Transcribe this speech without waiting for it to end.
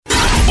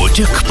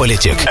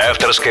Politic.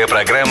 Авторская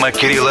программа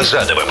Кирилла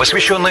Задова,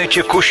 посвященная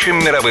текущим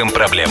мировым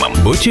проблемам.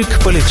 Politic.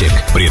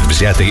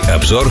 Предвзятый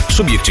обзор,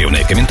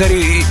 субъективные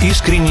комментарии и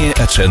искренние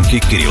оценки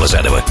Кирилла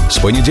Задова. С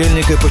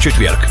понедельника по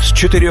четверг с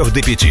 4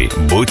 до 5.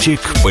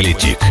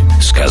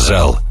 Politic.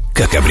 Сказал,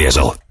 как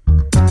обрезал.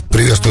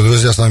 Приветствую,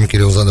 друзья, с вами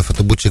Кирилл Задов,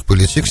 это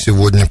Politic.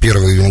 Сегодня 1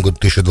 июня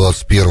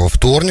 2021,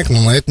 вторник, но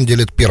на этой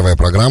неделе это первая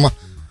программа,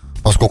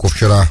 поскольку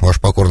вчера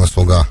ваш покорный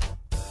слуга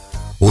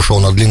ушел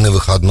на длинный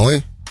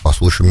выходной по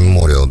случаю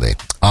Memorial Day.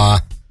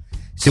 А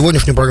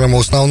сегодняшнюю программу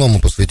в основном мы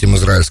посвятим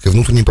израильской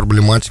внутренней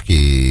проблематике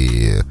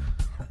и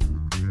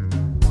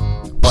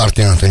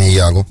партии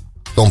Нетаниягу,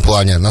 в том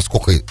плане,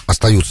 насколько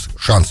остаются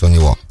шансы у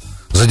него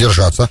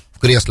задержаться в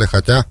кресле,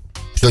 хотя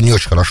все не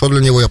очень хорошо для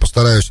него. Я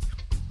постараюсь,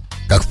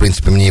 как в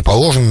принципе мне и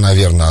положено,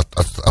 наверное,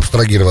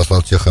 абстрагироваться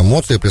от всех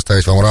эмоций и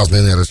представить вам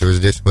разные нарративы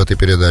здесь, в этой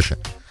передаче.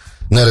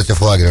 Нарратив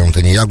лагеря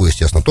Нетаниягу,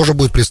 естественно, тоже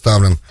будет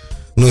представлен.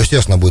 Ну,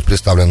 естественно, будет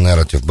представлен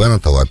нарратив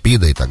Беннета,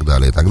 Лапида и так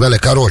далее, и так далее.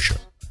 Короче,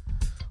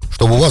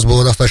 чтобы у вас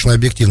была достаточно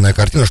объективная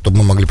картина, чтобы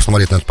мы могли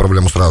посмотреть на эту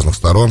проблему с разных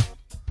сторон,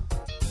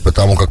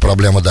 потому как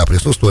проблема, да,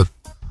 присутствует.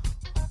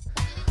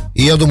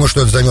 И я думаю,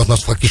 что это займет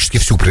нас фактически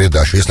всю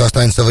передачу. Если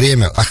останется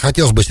время, а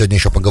хотелось бы сегодня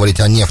еще поговорить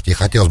о нефти, и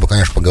хотелось бы,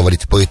 конечно,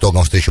 поговорить по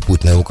итогам встречи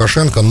Путина и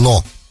Лукашенко,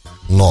 но,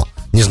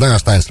 не знаю,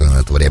 останется ли на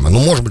это время. Ну,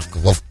 может быть,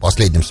 в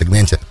последнем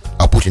сегменте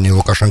о Путине и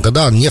Лукашенко,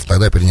 да, нефть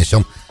тогда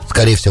перенесем,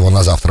 скорее всего,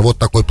 на завтра. Вот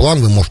такой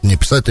план, вы можете мне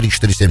писать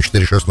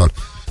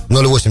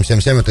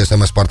 347-460-0877, это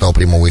СМС-портал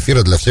прямого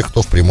эфира для всех,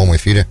 кто в прямом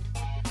эфире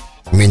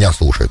меня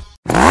слушает.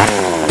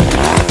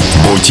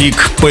 Politic.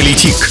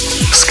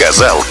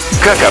 Сказал,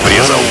 как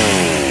обрезал.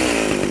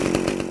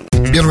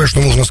 Первое, что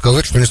нужно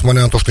сказать, что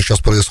несмотря на то, что сейчас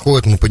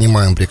происходит, мы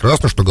понимаем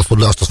прекрасно, что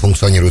государство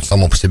функционирует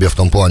само по себе в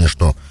том плане,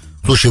 что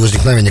в случае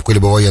возникновения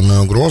какой-либо военной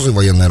угрозы,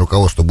 военное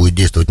руководство будет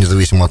действовать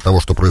независимо от того,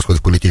 что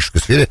происходит в политической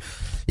сфере,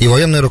 и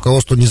военное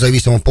руководство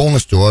независимо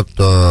полностью от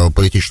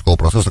политического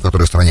процесса,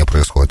 который в стране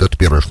происходит. Это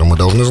первое, что мы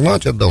должны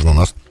знать, это должно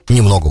нас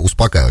немного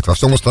успокаивать. Во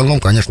всем остальном,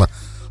 конечно,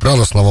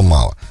 радостного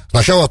мало.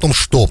 Сначала о том,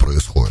 что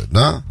происходит,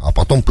 да, а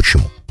потом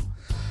почему.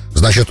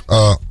 Значит,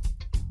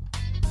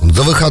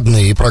 за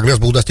выходные прогресс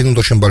был достигнут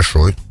очень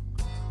большой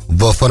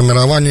в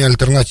формировании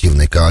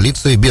альтернативной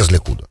коалиции без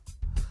Ликуда.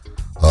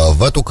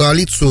 В эту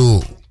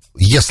коалицию,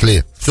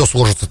 если все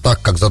сложится так,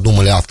 как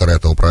задумали авторы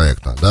этого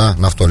проекта, да,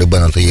 Нафтали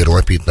Беннет и Яир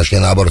Лапид, точнее,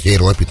 наоборот,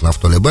 Яир Лапид и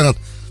Нафтали Беннет,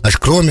 значит,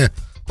 кроме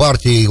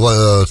партии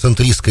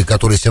центристской,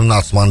 которой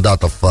 17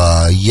 мандатов,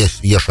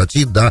 Еш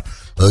Атид, да,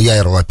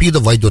 Яир Лапида,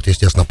 войдет,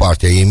 естественно,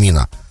 партия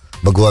Ямина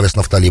во главе с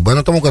Нафтали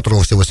Беннетом, у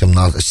которого всего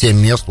 7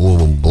 мест,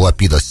 у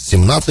Лапида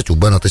 17, у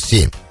Беннета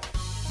 7.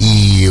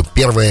 И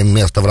первое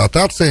место в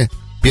ротации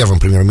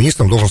первым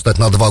премьер-министром должен стать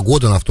на 2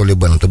 года Нафтали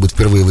Беннет. Это будет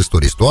впервые в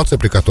истории ситуация,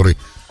 при которой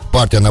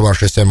партия,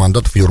 набравшая 7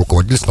 мандатов, ее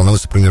руководитель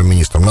становится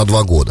премьер-министром на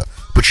 2 года.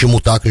 Почему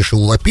так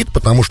решил Лапид?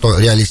 Потому что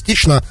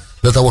реалистично,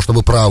 для того,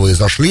 чтобы правые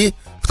зашли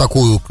в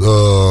такую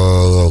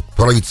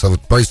правительство,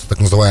 так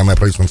называемое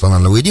правительство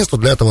национального единства,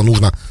 для этого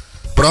нужно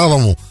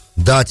правому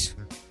дать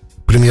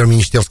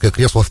премьер-министерское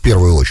кресло в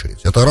первую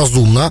очередь. Это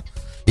разумно.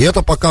 И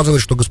это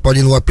показывает, что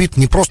господин Лапид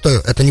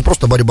это не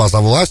просто борьба за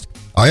власть,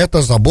 а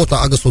это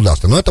забота о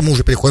государстве. Но это мы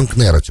уже переходим к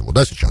нарративу,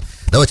 да, сейчас.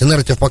 Давайте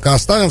нарратив пока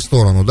оставим в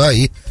сторону, да,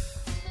 и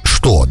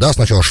что, да,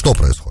 сначала что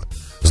происходит.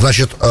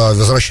 Значит,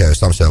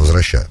 сам себя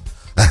возвращаю.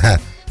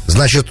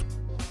 Значит,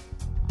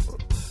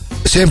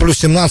 7 плюс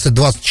 17,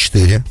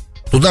 24.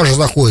 Туда же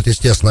заходит,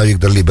 естественно,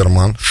 Виктор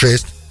Либерман,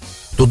 6.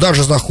 Туда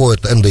же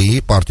заходит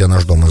НДИ, партия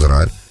 «Наш дом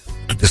Израиль»,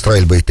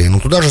 Исраэль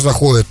Бейтейну. Туда же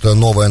заходит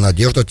Новая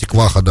Надежда,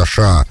 Тиква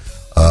Хадаша,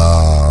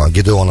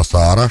 Гидеона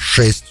Саара,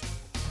 6.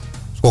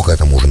 Сколько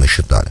это мы уже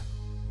насчитали?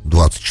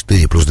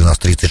 24 плюс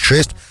 12,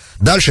 36.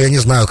 Дальше я не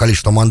знаю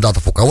количество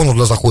мандатов у кого, но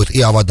туда заходит и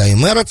Авада, и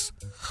Мерец.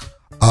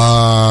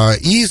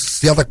 И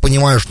я так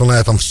понимаю, что на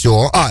этом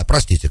все.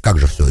 Простите, как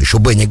же все? Еще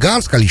Бенни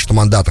Ганс, количество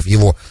мандатов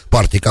его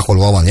партии Кахоль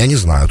Лаван, я не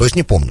знаю, то есть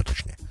не помню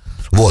точнее.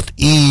 Вот,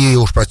 и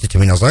уж простите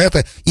меня за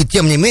это. И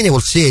тем не менее,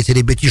 вот все эти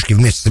ребятишки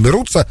вместе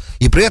соберутся,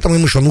 и при этом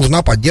им еще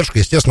нужна поддержка,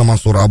 естественно,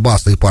 Мансура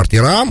Аббаса и партии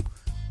РААМ,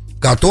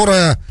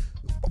 которая...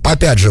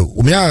 Опять же,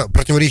 у меня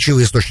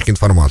противоречивые источники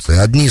информации.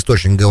 Одни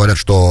источники говорят,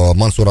 что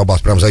Мансур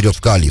Аббас прям зайдет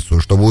в коалицию,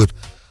 что будет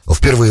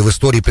впервые в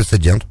истории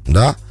прецедент,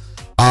 да.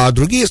 А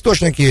другие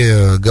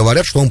источники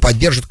говорят, что он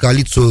поддержит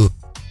коалицию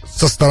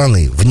со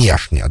стороны,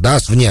 внешне, да,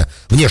 с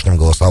внешним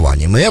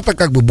голосованием. И это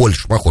как бы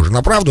больше похоже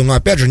на правду, но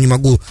опять же не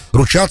могу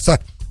ручаться,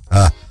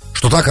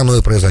 что так оно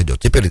и произойдет.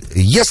 Теперь,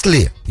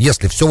 если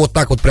все вот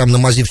так вот прям на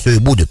мази все и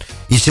будет,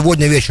 и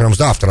сегодня вечером,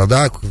 завтра,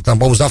 да, там,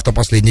 по-моему, завтра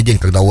последний день,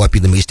 когда у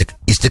Лапида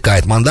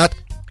истекает мандат,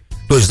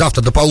 то есть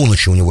завтра до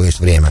полуночи у него есть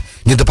время.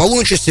 Не до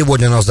полуночи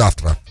сегодня, но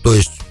завтра. То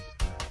есть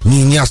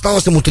не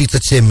осталось ему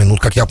 37 минут,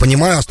 как я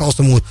понимаю, осталось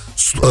ему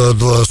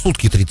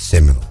сутки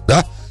 37 минут,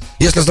 да?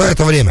 Если за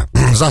это время,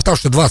 за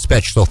оставшиеся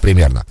 25 часов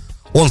примерно,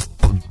 он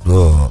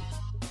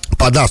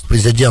подаст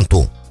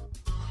президенту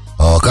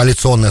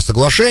коалиционное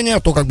соглашение,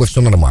 то как бы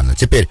все нормально.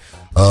 Теперь,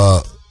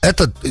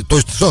 Это, то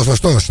есть, что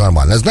значит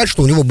нормально? Это значит,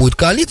 что у него будет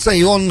коалиция,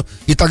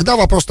 и тогда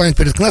вопрос станет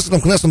перед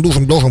Кнессетом. Кнессет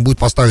должен будет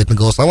поставить на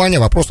голосование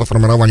вопрос о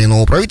формировании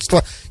нового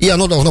правительства, и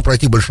оно должно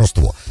пройти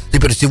большинство.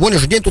 Теперь,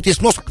 сегодняшний день тут есть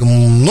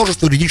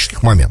множество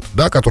юридических моментов,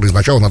 да, которые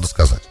сначала надо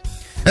сказать.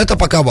 Это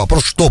пока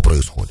вопрос, что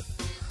происходит.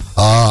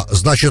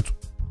 Значит,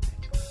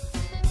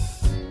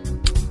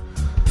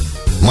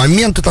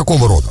 моменты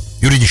такого рода,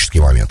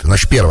 юридические моменты.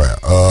 Значит, первое.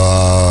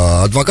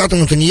 Адвокаты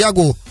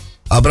Нетаниягу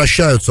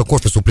обращаются к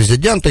офису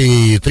президента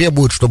и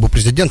требуют, чтобы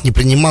президент не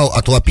принимал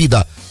от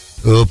Лапида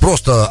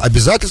просто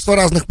обязательства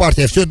разных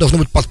партий, а все это должны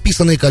быть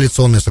подписанные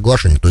коалиционные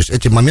соглашения. То есть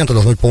эти моменты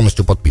должны быть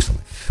полностью подписаны.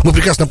 Мы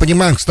прекрасно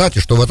понимаем, кстати,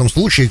 что в этом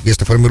случае,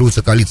 если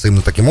формируется коалиция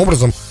именно таким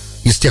образом,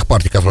 из тех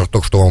партий, которые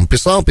только что вам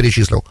писал,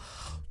 перечислил,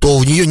 то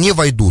в нее не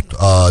войдут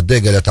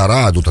Дегаля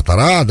Тара, Адута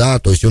Тара, да,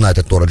 то есть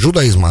Юнайтед Тора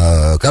Джудаизм,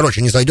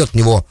 короче, не зайдет в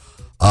него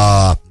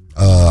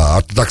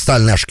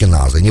ортодоксальные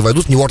ашкеназы, не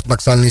войдут в него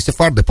ортодоксальные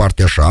сефарды,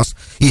 партия ШАС,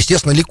 и,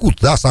 естественно, Ликуд,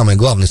 да, самый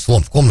главный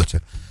слон в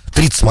комнате.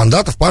 30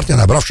 мандатов, партия,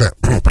 набравшая,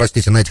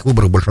 простите, на этих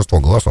выборах большинство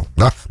голосов,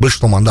 да,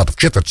 большинство мандатов,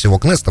 четверть всего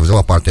Кнессета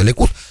взяла партия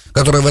Ликуд,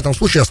 которая в этом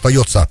случае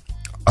остается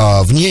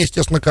вне,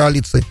 естественно,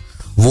 коалиции,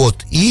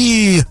 вот,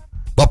 и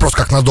вопрос,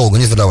 как надолго,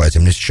 не задавайте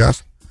мне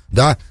сейчас,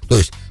 да, то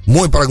есть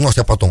мой прогноз,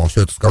 я потом вам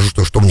все это скажу,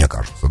 что мне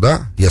кажется,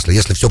 да,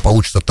 если все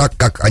получится так,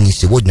 как они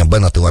сегодня,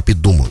 Беннет и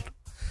Лапид, думают.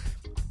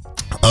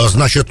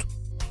 Значит,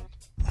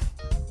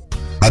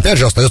 опять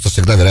же, остается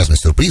всегда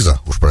вероятность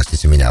сюрприза. Уж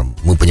простите меня,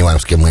 мы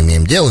понимаем, с кем мы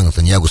имеем дело, и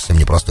Нетаниягу совсем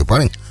непростой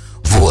парень.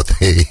 Вот,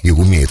 и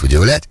умеет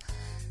удивлять.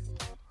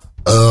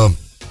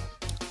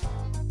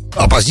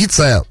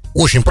 Оппозиция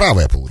очень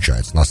правая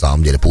получается, на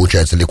самом деле.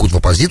 Получается Ликуд в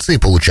оппозиции,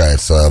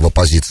 получается в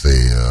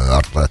оппозиции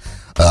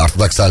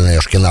ортодоксальные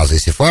ашкеназы и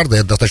сефарды.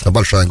 Это достаточно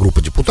большая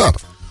группа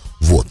депутатов.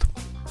 Вот.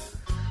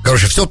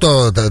 Короче, все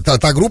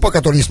та группа,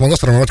 которая не смогла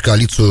сформировать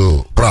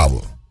коалицию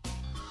правую.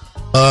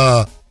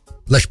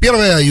 Значит,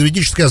 первая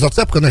юридическая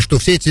зацепка, значит, что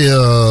все эти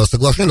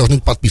соглашения должны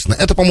быть подписаны.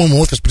 Это, по-моему,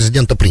 офис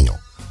президента принял.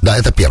 Да,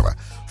 это первое.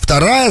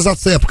 Вторая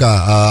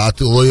зацепка от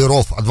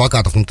лоеров,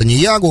 адвокатов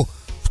Нетаниягу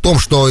в том,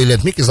 что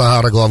Илет Мики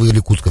Загара, главы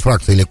ликудской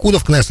фракции Ликуда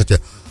в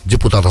Кнессете,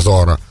 депутата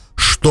Зоара,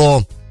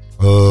 что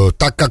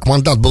так как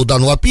мандат был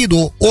дан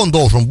Лапиду, он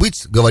должен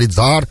быть, говорит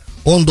Заар,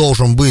 он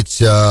должен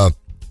быть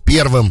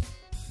первым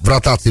в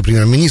ротации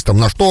премьер-министром,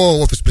 на что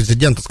офис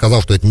президента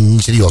сказал, что это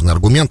несерьезный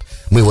аргумент,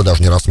 мы его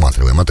даже не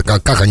рассматриваем. Это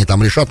как они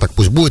там решат, так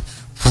пусть будет.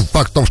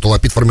 Факт в том, что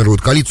Лапид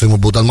формирует коалицию, ему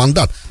будет дан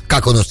мандат.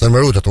 Как он ее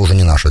сформирует, это уже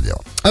не наше дело.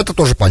 Это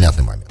тоже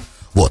понятный момент.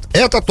 Вот.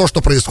 Это то,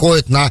 что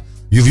происходит в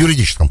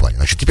юридическом плане.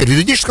 Значит, теперь в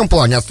юридическом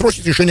плане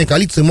отсрочить решение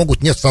коалиции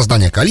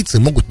создание коалиции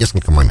могут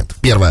несколько моментов.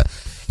 Первое.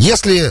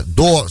 Если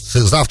до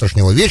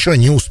завтрашнего вечера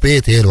не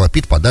успеет Яир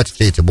Лапид подать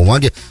все эти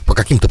бумаги, по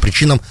каким-то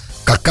причинам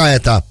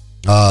какая-то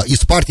из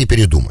партий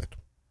передумает.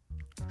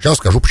 Сейчас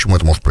скажу, почему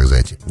это может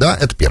произойти. Да,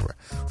 это первое.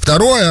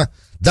 Второе,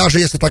 даже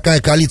если такая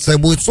коалиция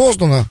будет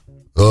создана,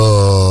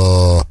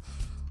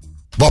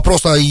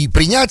 вопрос о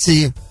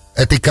принятии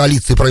этой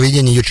коалиции,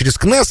 проведения ее через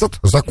Кнессет,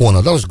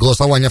 закона, да, то есть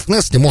голосование в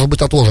Кнессете может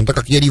быть отложено, так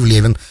как Ярив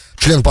Левин,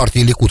 член партии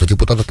Ликуда,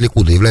 депутат от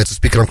Ликуда, является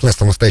спикером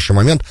Кнессета в настоящий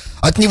момент,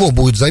 от него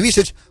будет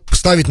зависеть,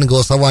 ставить на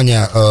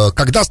голосование,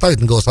 когда ставить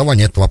на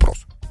голосование этот вопрос.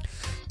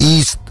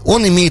 И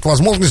он имеет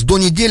возможность до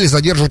недели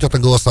задерживать это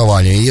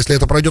голосование. И если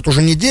это пройдет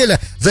уже неделя,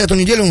 за эту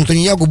неделю у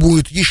Нетаниягу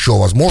будет еще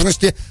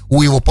возможности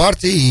у его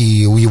партии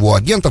и у его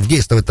агентов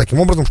действовать таким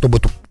образом, чтобы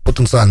эту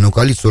потенциальную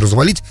коалицию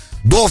развалить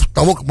до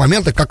того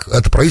момента, как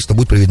это правительство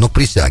будет приведено к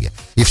присяге.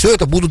 И все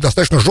это будут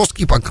достаточно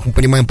жесткие, как мы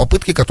понимаем,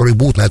 попытки, которые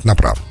будут на это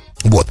направлены.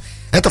 Вот.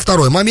 Это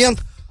второй момент.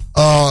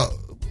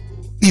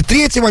 И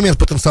третий момент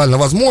потенциально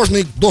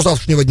возможный. До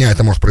завтрашнего дня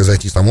это может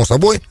произойти само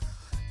собой.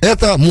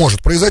 Это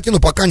может произойти, но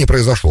пока не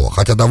произошло.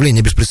 Хотя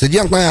давление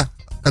беспрецедентное,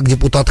 как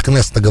депутаты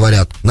Кнессета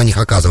говорят, на них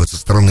оказывается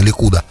со стороны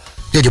Ликуда.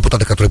 Те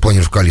депутаты, которые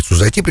планируют в коалицию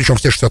зайти, причем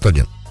все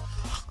 61.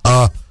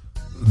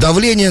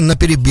 Давление на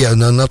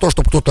то,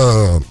 чтобы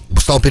кто-то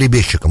стал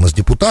перебежчиком из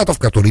депутатов,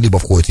 которые либо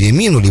входят в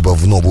Ямину, либо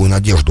в Новую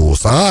Надежду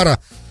Саара,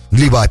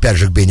 либо, опять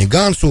же, к Бенни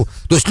Гансу.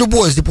 То есть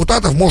любой из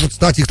депутатов может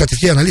стать, и, кстати,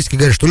 все аналитики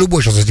говорят, что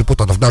любой сейчас из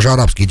депутатов, даже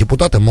арабские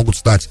депутаты, могут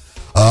стать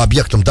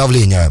объектом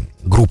давления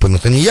группы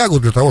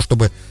Нетаниягу для того,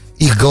 чтобы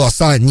их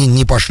голоса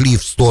не пошли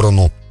в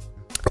сторону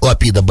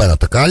Лапида,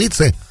 Беннета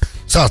коалиции.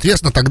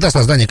 Соответственно, тогда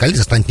создание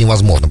коалиции станет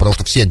невозможно, потому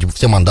что все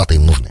мандаты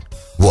им нужны.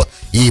 Вот.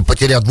 И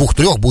потеря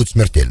 2-3 будет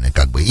смертельной,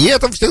 как бы. И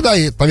это всегда,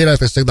 эта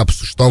вероятность всегда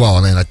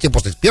существовала, наверное,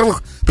 после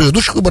первых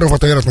предыдущих выборов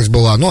эта вероятность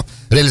была, но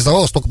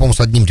реализовалась только, по-моему,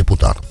 с одним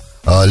депутатом.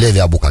 Леви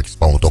Абукакис,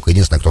 по-моему, только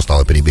единственный, кто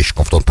стал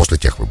перебежчиком после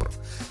тех выборов.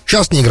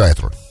 Сейчас не играет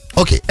роль.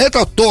 Окей,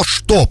 это то,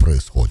 что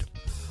происходит.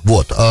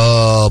 Вот.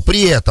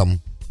 При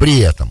этом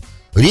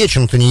речь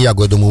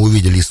Нетаниягу, я думаю,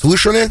 увидели и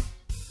слышали.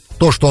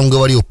 То, что он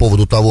говорил по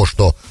поводу того,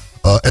 что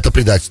это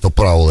предательство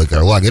правого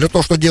лагеря,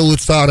 то, что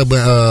делают Саар и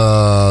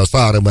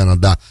Беннет,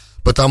 да,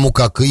 потому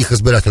как их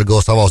избиратель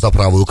голосовал за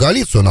правую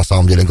коалицию, на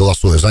самом деле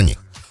голосуя за них.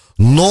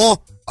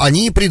 Но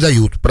они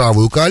предают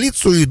правую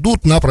коалицию и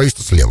идут на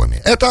правительство с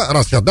левыми. Это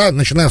раз я, да,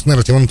 начинаем с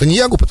нарратива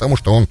Нетаниягу, потому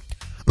что он,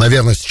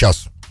 наверное,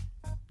 сейчас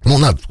Ну,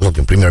 надо,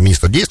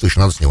 премьер-министр действующий,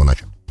 надо с него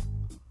начать.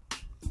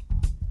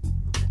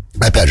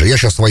 Опять же, я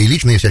сейчас свои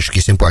личные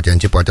всяческие симпатии,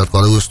 антипатии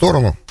откладываю в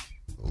сторону.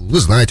 Вы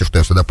знаете, что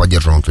я всегда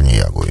поддерживал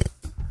Нетаниягу и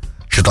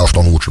считал, что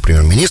он лучший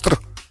премьер-министр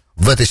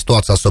в этой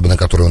ситуации, особенно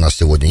которая у нас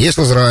сегодня есть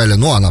в Израиле.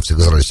 Ну, она в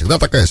Израиле всегда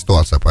такая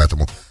ситуация,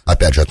 поэтому,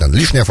 опять же, это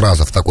лишняя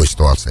фраза в такой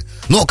ситуации.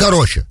 Но,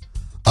 короче,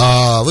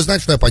 вы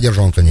знаете, что я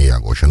поддерживал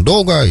Нетаниягу очень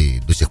долго и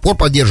до сих пор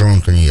поддерживаю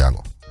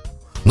Нетаниягу.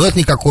 Но это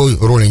никакой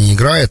роли не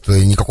играет,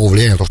 никакого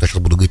влияния на то, что я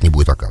сейчас буду говорить, не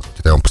будет оказывать.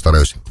 Это я вам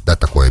постараюсь дать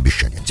такое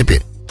обещание.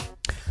 Теперь,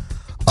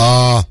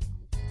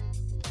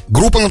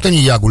 группа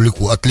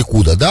Нетаниягу от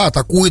Ликуда, да,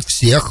 атакует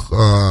всех,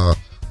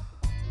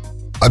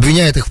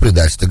 обвиняет их в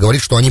предательстве,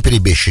 говорит, что они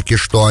перебежчики,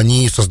 что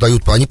они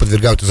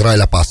подвергают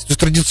Израиль опасности. То есть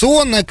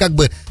традиционная,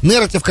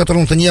 нарратив,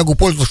 которым Нетаниягу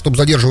пользовался, чтобы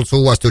задерживаться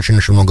у власти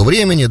очень-очень много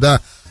времени, да,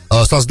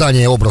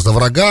 создание образа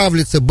врага в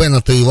лице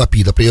Беннета и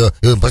Лапида,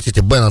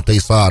 Беннета и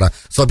Саара.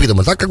 С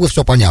Лапидом и так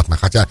все понятно,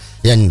 хотя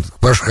я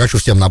хочу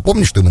всем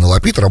напомнить, что именно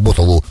Лапид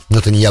работал у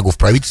Нетаниягу в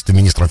правительстве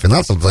министром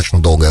финансов достаточно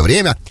долгое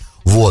время.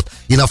 Вот.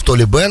 И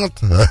Нафтали Беннет,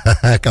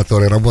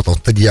 который работал с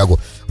Нетаниягу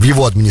в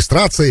его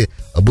администрации,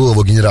 был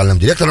его генеральным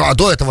директором, а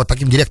до этого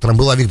таким директором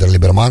был Виктор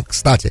Либерман,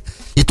 кстати.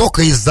 И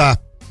только из-за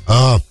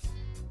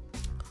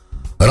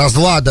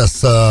разлада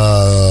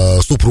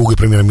с супругой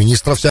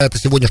премьер-министра вся эта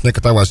сегодняшняя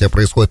катавасия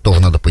происходит, тоже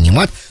надо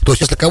понимать. То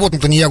есть, если кого-то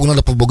Нетаниягу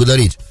надо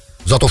поблагодарить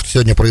за то, что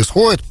сегодня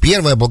происходит,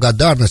 первая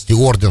благодарность и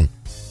орден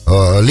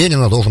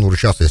Ленина должен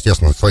вручаться,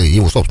 естественно, своей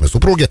его собственной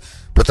супруге,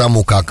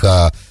 потому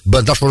как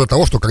дошло до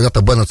того, что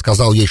когда-то Беннет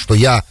сказал ей, что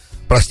я,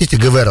 простите,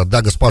 Гевера,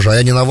 да, госпожа,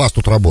 я не на вас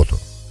тут работаю.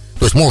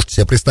 То есть можете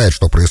себе представить,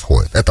 что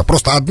происходит. Это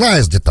просто одна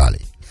из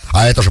деталей,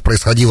 а это же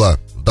происходило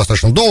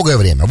достаточно долгое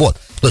время, вот.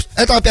 То есть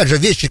это, опять же,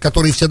 вещи,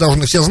 которые все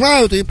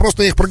знают, и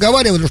просто я их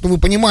проговаривали, чтобы вы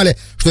понимали,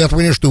 что я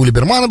понимаю, что и у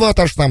Либермана была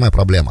та же самая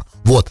проблема.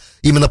 Вот.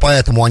 Именно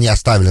поэтому они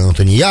оставили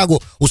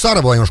Нетаниягу. У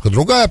Саара была немножко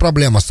другая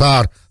проблема.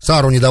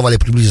 Саару не давали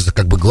приблизиться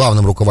к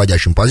главным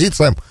руководящим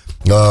позициям.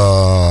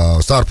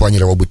 Саар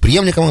планировал быть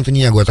преемником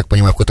Нетаниягу, я так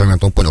понимаю, в какой-то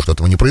момент он понял, что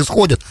этого не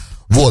происходит.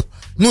 Вот.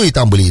 Ну и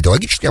там были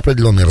идеологические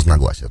определенные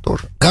разногласия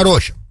тоже.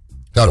 Короче.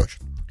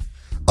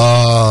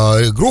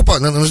 Группа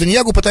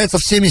Нетаниягу пытается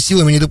всеми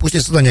силами не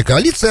допустить создания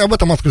коалиции, об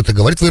этом открыто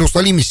говорит. В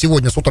Иерусалиме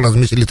сегодня с утра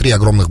разместили 3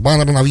 огромных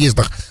баннера на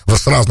въездах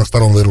с разных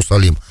сторон в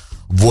Иерусалим.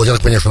 Вот, я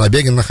так понимаю, что на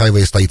Бегин на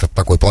хайвее стоит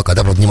такой плакат.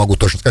 Я, правда, не могу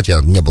точно сказать, я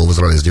не был в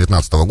Израиле с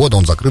 2019 года,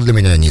 он закрыт для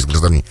меня, я не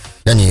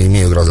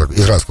имею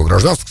израильского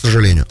гражданства, к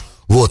сожалению.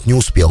 Вот, не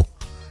успел.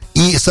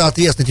 И,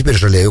 соответственно, теперь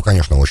жалею,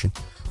 конечно, очень.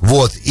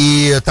 Вот,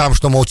 и там,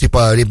 что, мол,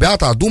 типа,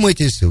 ребята,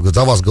 одумайтесь,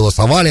 за вас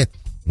голосовали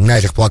на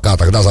этих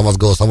плакатах, да, за вас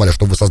голосовали,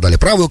 чтобы вы создали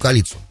правую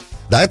коалицию.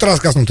 Да, это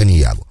рассказ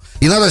Нетаниягу.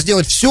 И надо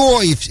сделать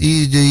все, и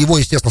его,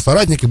 естественно,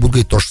 соратники будут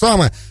говорить то же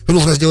самое, что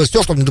нужно сделать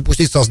все, чтобы не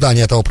допустить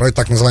создания этого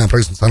так называемого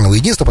правительства национального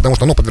единства, потому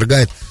что оно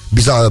подвергает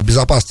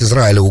безопасности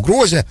Израиля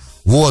угрозе.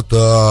 Вот.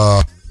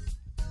 Это,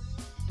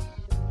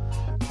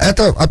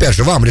 опять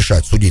же, вам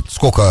решать, судить,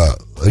 сколько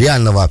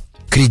реального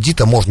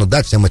кредита можно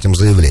дать всем этим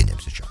заявлениям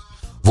сейчас.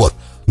 Вот.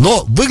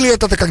 Но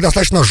выглядит это как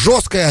достаточно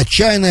жесткая,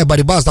 отчаянная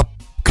борьба за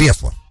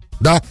кресло.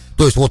 Да,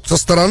 то есть вот со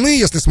стороны,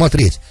 если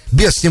смотреть,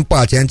 без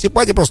симпатии,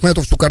 антипатии, просто на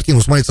эту всю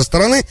картину смотреть со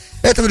стороны,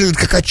 это выглядит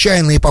как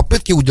отчаянные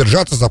попытки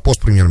удержаться за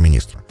пост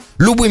премьер-министра.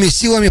 Любыми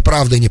силами,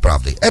 правдой и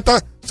неправдой.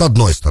 Это с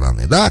одной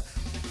стороны, да.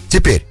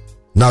 Теперь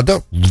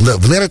надо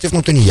в нарратив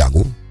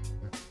Нетаниягу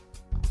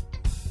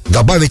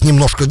добавить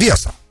немножко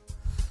веса.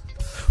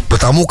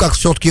 Потому как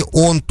все-таки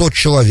он тот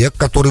человек,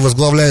 который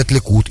возглавляет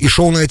Ликуд и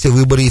шел на эти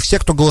выборы, и все,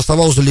 кто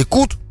голосовал за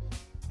Ликуд,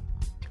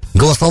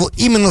 голосовал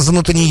именно за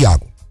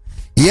Нетаниягу.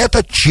 И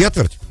это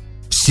четверть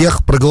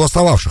всех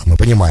проголосовавших, мы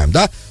понимаем,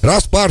 да?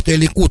 Раз партия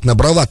Ликуд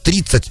набрала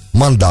 30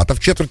 мандатов,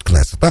 четверть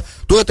Кнессета,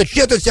 то это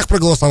четверть всех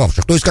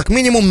проголосовавших. То есть как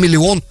минимум 1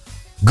 миллион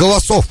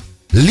голосов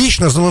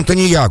лично за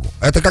Нетаниягу.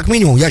 Это как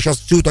минимум, я сейчас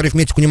всю эту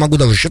арифметику не могу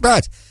даже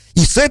считать.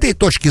 И с этой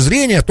точки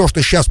зрения, то,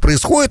 что сейчас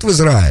происходит в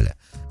Израиле,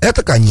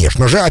 это,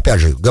 конечно же, опять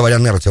же, говоря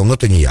нарративом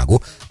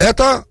Нетаниягу,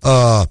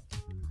 это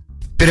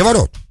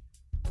переворот.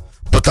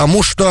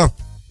 Потому что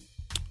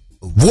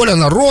воля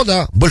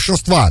народа,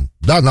 большинства,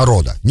 да,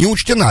 народа, не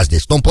учтена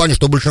здесь. В том плане,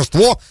 что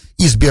большинство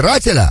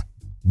избирателя,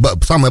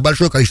 самое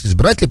большое количество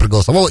избирателей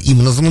проголосовало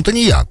именно за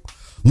Нетаниягу.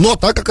 Но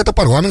так как это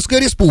парламентская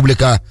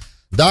республика,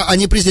 да, а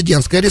не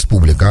президентская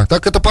республика,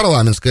 так как это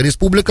парламентская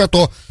республика,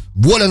 то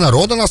воля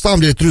народа, на самом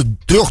деле, 3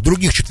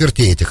 других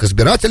четвертей этих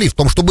избирателей в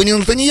том, чтобы не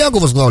Нетаниягу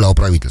возглавлял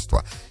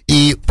правительство.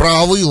 И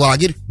правый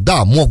лагерь,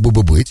 да, мог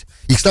бы быть.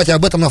 И, кстати,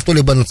 об этом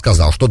Нафтали Беннет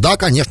сказал, что да,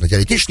 конечно,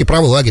 теоретически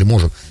правый лагерь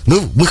может.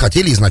 Мы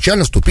хотели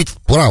изначально вступить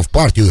в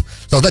партию,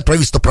 создать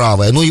правительство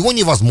правое, но его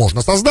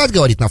невозможно создать,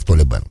 говорит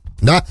Нафтали Беннет.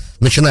 Да,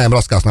 начинаем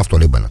рассказ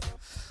Нафтали Беннет.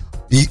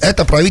 И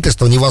это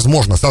правительство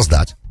невозможно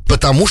создать.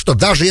 Потому что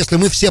даже если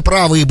мы все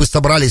правые бы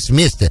собрались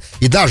вместе,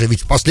 и даже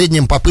ведь в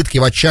последнем попытке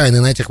в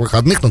отчаянной на этих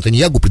выходных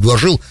Нетаниягу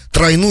предложил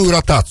тройную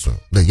ротацию.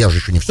 Да я же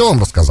еще не все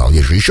вам рассказал,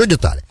 есть же еще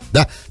детали.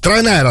 Да?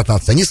 Тройная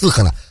ротация,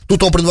 неслыханно.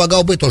 Тут он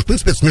предлагал бы тоже, в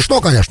принципе, это смешно,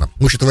 конечно,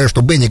 учитывая,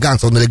 что Бенни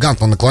Ганса он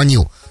элегантно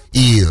наклонил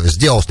и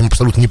сделал с ним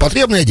абсолютно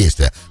непотребное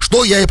действие,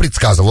 что я и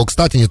предсказывал.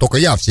 Кстати, не только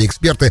я, все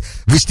эксперты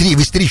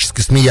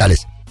истерически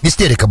смеялись.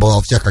 Истерика была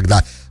у всех,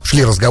 когда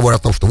шли разговоры о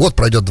том, что вот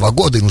пройдет 2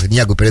 года, и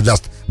Нетаниягу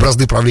передаст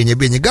бразды правления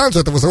Бенни Ганцу.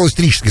 Это вызвало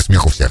истерический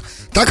смех у всех.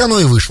 Так оно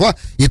и вышло.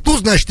 И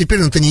тут, значит, теперь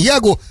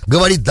Нетаниягу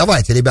говорит: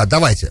 давайте, ребят,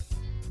 давайте,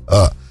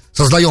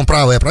 создаем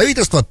правое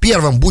правительство.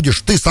 Первым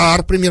будешь ты,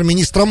 Саар,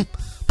 премьер-министром,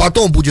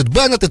 потом будет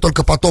Беннет, и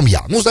только потом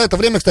я. Ну, за это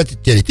время, кстати,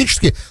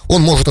 теоретически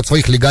он может от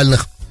своих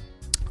легальных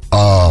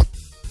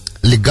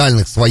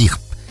своих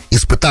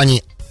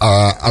испытаний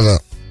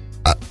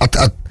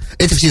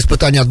эти все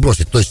испытания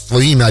отбросить, то есть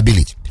свое имя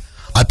обелить.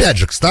 Опять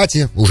же,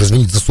 кстати, уже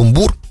извините за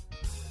сумбур,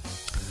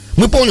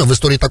 мы помним, в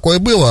истории такое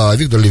было.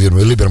 Виктор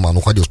Либерман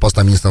уходил с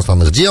поста министра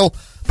иностранных дел,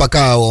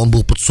 пока он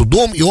был под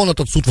судом, и он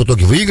этот суд в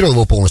итоге выиграл,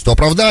 его полностью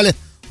оправдали.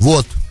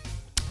 Вот.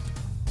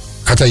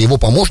 Хотя его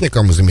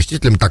помощникам и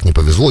заместителям так не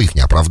повезло, их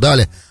не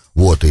оправдали.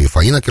 Вот, и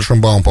Фаина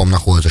Киршенбаум, по-моему,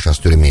 находится сейчас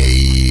в тюрьме,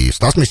 и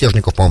Стас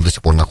Мисежников, по-моему, до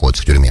сих пор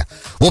находится в тюрьме.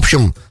 В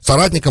общем,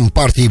 соратникам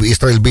партии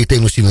Исраэль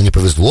Бейтейну сильно не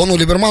повезло, но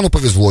Либерману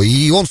повезло,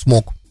 и он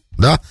смог,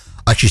 да,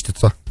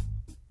 очиститься.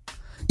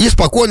 И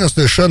спокойно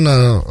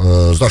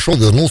совершенно зашел,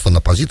 вернулся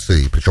на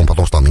позиции, причем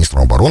потом стал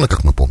министром обороны,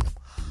 как мы помним.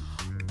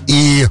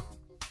 И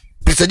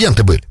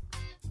прецеденты были.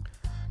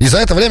 И за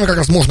это время как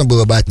раз можно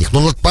было бы от них.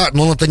 Но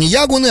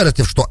Нетаниягу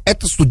нарратив, что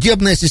эта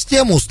судебная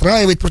система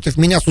устраивает против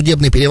меня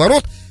судебный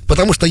переворот,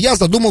 потому что я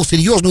задумал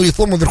серьезную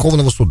реформу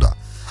Верховного суда.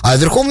 А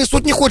Верховный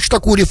суд не хочет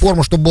такую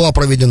реформу, чтобы была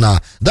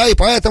проведена. Да, и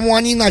поэтому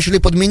они начали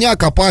под меня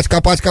копать.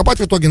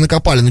 В итоге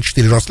накопали на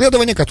 4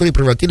 расследования, которые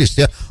превратились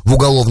все в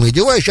уголовные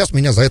дела, и сейчас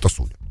меня за это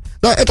судят.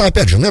 Да, это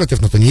опять же нарратив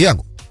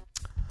Нетаниягу.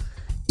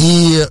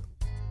 И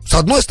с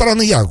одной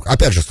стороны, я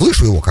опять же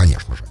слышу его,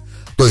 конечно же.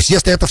 То есть,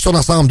 если это все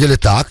на самом деле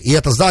так, и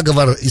это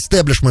заговор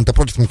истеблишмента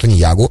против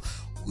Нетаниягу,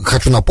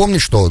 хочу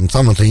напомнить, что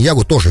сам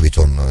Нетаниягу тоже ведь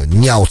он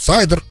не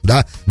аутсайдер,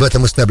 да, в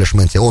этом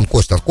истеблишменте, он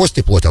кость от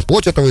кости, плоть от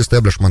плоти этого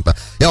истеблишмента.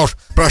 Я уж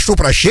прошу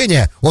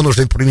прощения, он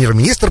уже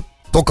премьер-министр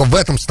только в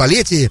этом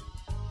столетии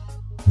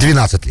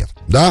 12 лет,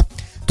 да.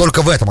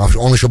 Только в этом,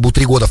 он еще был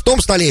 3 года в том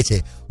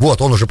столетии,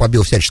 вот, он уже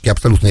побил всяческие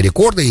абсолютные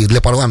рекорды, и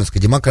для парламентской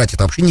демократии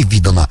это вообще не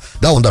видано,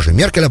 да, он даже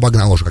Меркель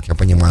обогнал уже, как я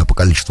понимаю, по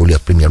количеству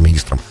лет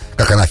премьер-министром,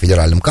 как она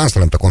федеральным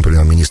канцлером, так он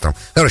премьер-министром.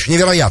 Короче,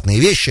 невероятные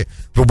вещи,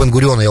 про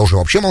Бен-Гуриона я уже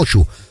вообще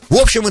молчу. В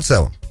общем и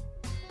целом,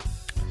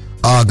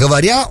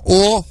 говоря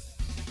о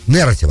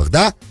нарративах,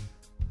 да,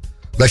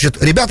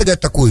 значит, ребята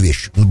говорят такую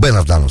вещь,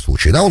 Бена в данном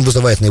случае, да, он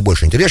вызывает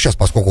наибольший интерес сейчас,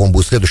 поскольку он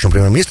будет следующим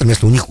премьер-министром,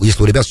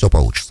 если у ребят все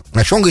получится.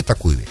 Значит, он говорит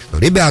такую вещь, что,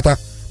 ребята,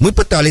 мы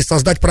пытались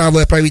создать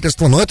правое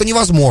правительство, но это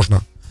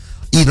невозможно.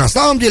 И на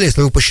самом деле,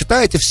 если вы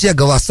посчитаете все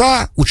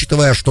голоса,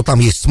 учитывая, что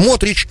там есть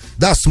Смотрич,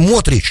 да,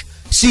 Смотрич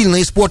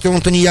сильно испортил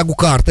Нетаниягу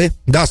карты,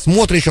 да,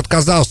 Смотрич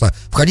отказался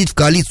входить в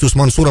коалицию с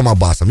Мансуром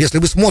Аббасом. Если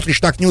бы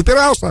Смотрич так не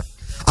упирался,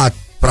 а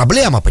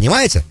проблема,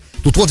 понимаете?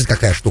 Тут вот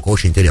какая штука,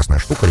 очень интересная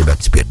штука, ребят,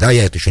 теперь, да,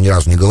 я это еще ни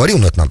разу не говорил,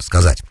 но это надо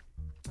сказать.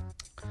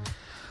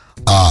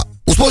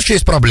 У Смотрича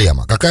есть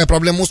проблема. Какая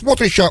проблема у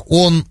Смотрича?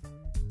 Он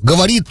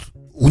говорит,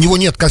 у него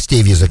нет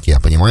костей в языке,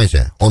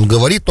 понимаете? Он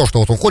говорит то, что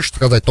вот он хочет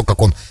сказать, то,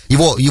 как он, я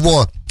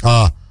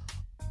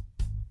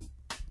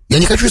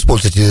не хочу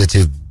использовать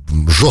эти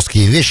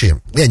жесткие вещи,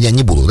 я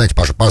не буду, знаете,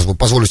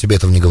 позволю себе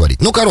этого не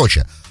говорить. Ну,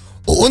 короче,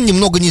 он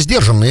немного не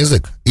сдержан на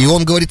язык, и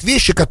он говорит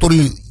вещи,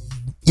 которые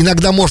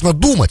иногда можно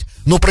думать,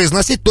 но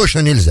произносить точно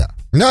нельзя.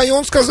 Да, и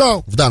он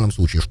сказал в данном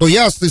случае, что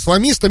я с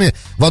исламистами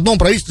в одном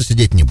правительстве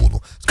сидеть не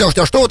буду.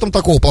 Скажете, а что в этом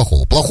такого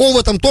плохого? Плохого в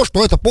этом то,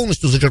 что это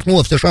полностью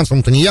зачеркнуло все шансы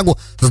Нетаниягу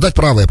создать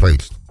правое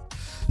правительство.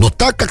 Но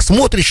так как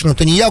Смотрич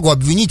Нетаниягу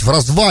обвинить в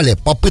развале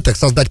попыток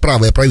создать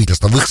правое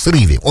правительство, в их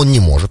срыве, он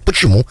не может.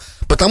 Почему?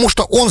 Потому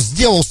что он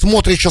сделал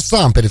Смотрича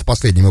сам перед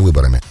последними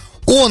выборами.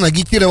 Он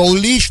агитировал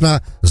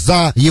лично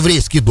за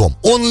еврейский дом.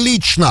 Он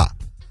лично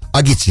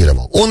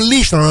агитировал. Он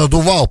лично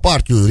надувал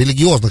партию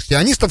религиозных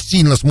сионистов,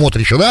 сильно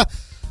Смотрича, да,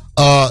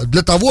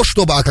 для того,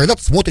 чтобы... А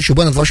когда-то Смотрич и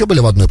Беннет вообще были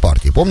в одной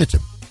партии,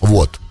 помните?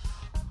 Вот.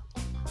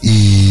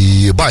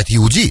 И Байт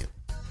Иуди,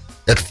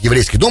 этот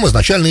еврейский дом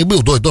изначально и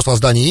был до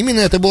создания именно,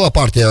 это была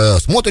партия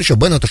Смотрича,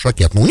 Беннета,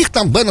 Шакет. Но у них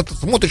там Беннет и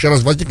Смотрича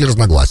возникли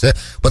разногласия,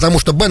 потому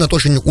что Беннет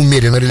очень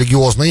умеренно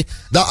религиозный,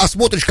 да, а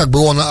Смотрич как бы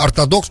он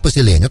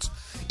ортодокс-поселенец.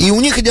 И у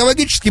них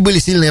идеологически были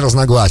сильные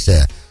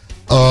разногласия.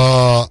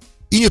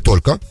 И не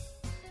только.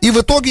 И в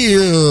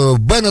итоге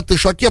Беннет и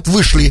Шакет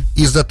вышли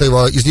из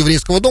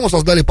еврейского дома,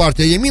 создали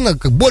партию Ямина.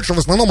 Больше в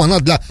основном она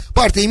для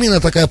партии Ямина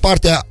такая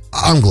партия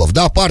англов,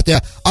 да,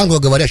 партия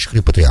англоговорящих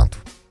репатриантов.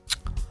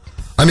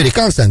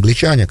 Американцы,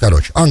 англичане,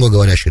 короче,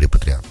 англоговорящие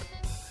репатрианты.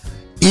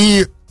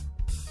 И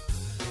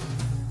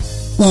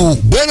у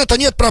Беннета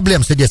нет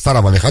проблем сидеть с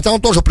арабами, хотя он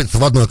тоже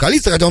в одной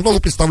коалиции, хотя он тоже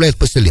представляет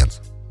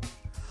поселенцев.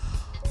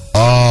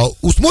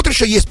 У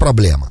Смотрича есть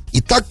проблема. И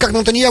так как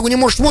Нетаниягу не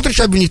может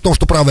Смотрича обвинить в том,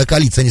 что правая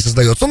коалиция не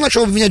создается, он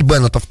начал обвинять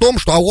Беннета в том,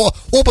 что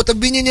опыт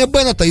обвинения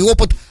Беннета и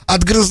опыт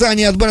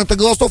отгрызания от Беннета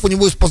голосов у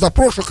него из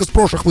позапрошлых, из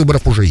прошлых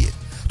выборов уже есть.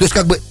 То есть,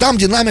 как бы, там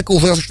динамика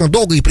уже достаточно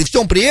долго, и при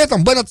всем при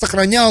этом Беннет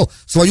сохранял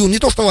свою, не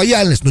то что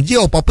лояльность, но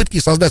делал попытки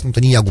создать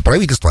Нетаниягу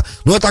правительство,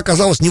 но это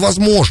оказалось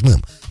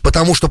невозможным,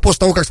 потому что после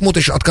того, как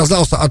Смотрич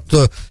отказался от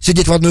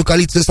сидеть в одной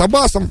коалиции с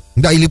Аббасом,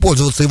 да, или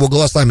пользоваться его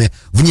голосами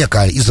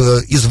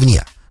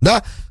извне,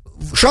 да,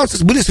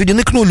 шансы были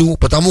сведены к нулю,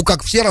 потому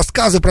как все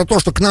рассказы про то,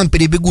 что к нам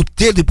перебегут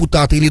те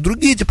депутаты или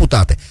другие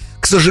депутаты,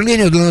 к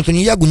сожалению, для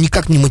Нетаниягу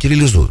никак не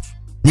материализуются.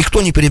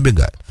 Никто не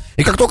перебегает.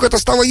 И как только это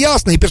стало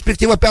ясно, и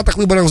перспектива пятых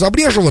выборов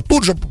забрежила,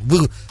 тут же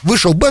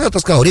вышел Беннет и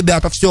сказал: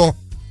 ребята, все,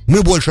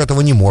 мы больше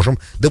этого не можем.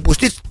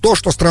 Допустить то,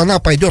 что страна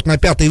пойдет на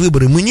пятые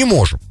выборы, мы не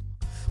можем.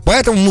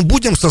 Поэтому мы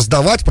будем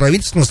создавать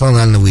правительство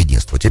национального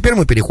единства. Теперь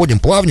мы переходим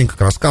плавненько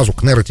к рассказу,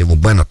 к нарративу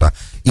Беннета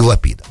и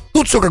Лапида.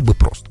 Тут все как бы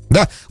просто,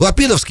 да.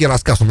 Лапидовский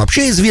рассказ, он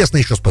вообще известный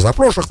еще с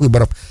позапрошлых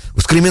выборов.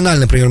 С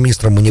криминальным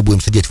премьер-министром мы не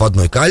будем сидеть в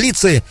одной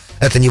коалиции.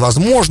 Это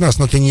невозможно, с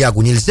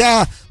Нетаниягу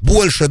нельзя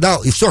больше, да.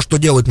 И все, что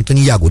делает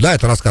Нетаниягу, да,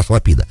 это рассказ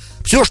Лапида.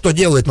 Все, что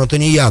делает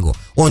Нетаниягу,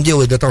 он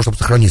делает для того, чтобы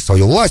сохранить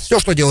свою власть. Все,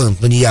 что делает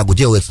Нетаниягу,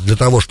 делается для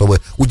того,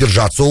 чтобы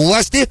удержаться у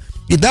власти.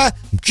 И да,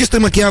 чистый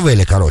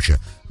Макиавелли, короче.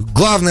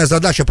 Главная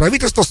задача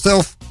правительства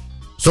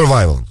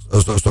self-survival,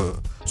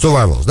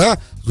 да,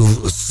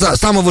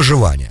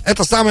 самовыживание.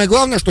 Это самое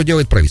главное, что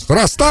делает правительство.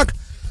 Раз так,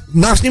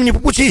 нам с ним не по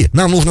пути.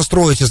 Нам нужно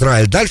строить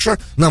Израиль дальше,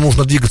 нам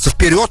нужно двигаться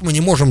вперед, мы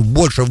не можем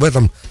больше в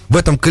этом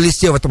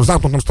колесе, в этом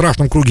замкнутом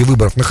страшном круге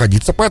выборов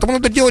находиться, поэтому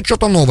надо делать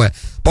что-то новое.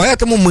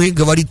 Поэтому мы,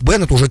 говорит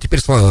Беннет, уже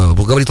теперь,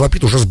 говорит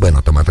Лапид уже с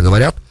Беннетом это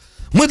говорят,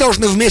 мы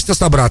должны вместе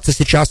собраться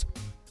сейчас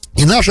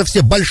и наши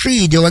все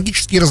большие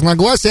идеологические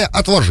разногласия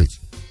отложить.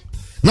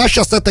 Нас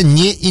сейчас это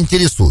не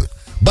интересует.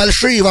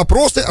 Большие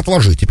вопросы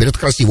отложить. Теперь это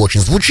красиво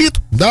очень звучит,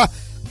 да?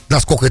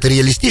 Насколько это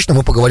реалистично,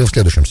 мы поговорим в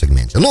следующем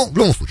сегменте. Но, в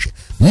любом случае,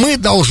 мы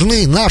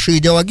должны наши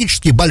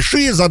идеологические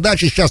большие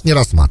задачи сейчас не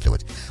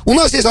рассматривать. У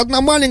нас есть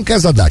одна маленькая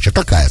задача.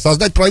 Какая?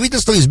 Создать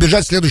правительство и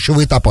избежать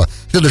следующего этапа,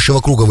 следующего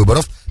круга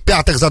выборов,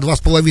 пятых за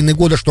 2,5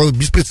 года, что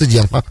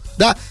беспрецедентно,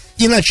 да?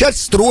 И начать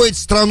строить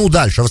страну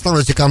дальше,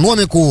 восстанавливать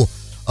экономику,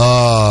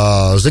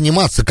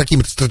 заниматься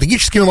какими-то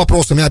стратегическими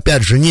вопросами,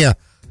 опять же, не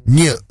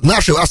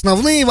наши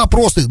основные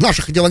вопросы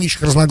наших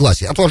идеологических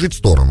разногласий отложить в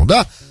сторону,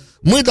 да?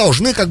 Мы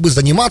должны как бы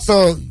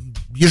заниматься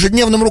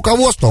ежедневным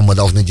руководством, мы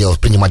должны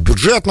принимать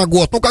бюджет на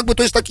год, ну как бы,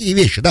 то есть такие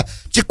вещи, да?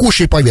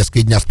 Текущей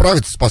повесткой дня,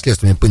 справиться с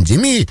последствиями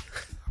пандемии,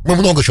 мы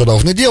много чего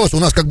должны делать, у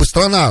нас как бы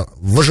страна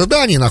в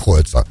ожидании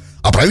находится,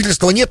 а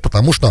правительства нет,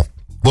 потому что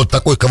вот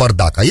такой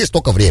кавардак, а есть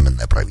только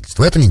временное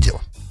правительство, это не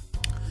дело.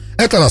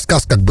 Это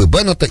рассказ как бы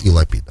Беннета и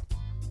Лапида.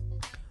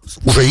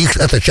 Уже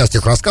это часть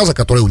их рассказа,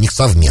 которая у них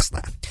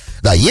совместная.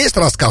 Да, есть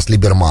рассказ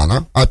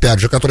Либермана, опять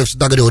же, который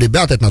всегда говорил: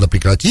 ребята, это надо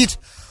прекратить.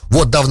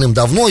 Вот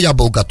давным-давно я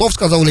был готов,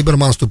 сказал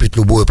Либерман, вступить в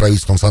любое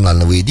правительство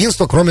национального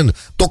единства, кроме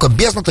только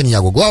без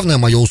Нетаниягу. Главное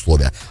мое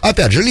условие.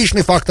 Опять же,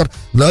 личный фактор.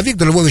 Да,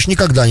 Виктор Львович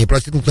никогда не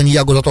простит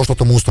Нетаниягу за то, что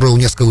ему устроил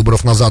несколько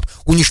выборов назад,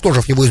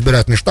 уничтожив его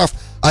избирательный штаб,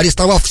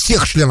 арестовав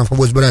всех членов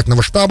его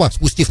избирательного штаба,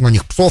 спустив на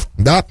них псов,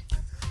 да.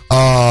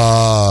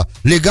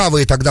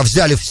 Легавые тогда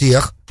взяли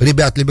всех,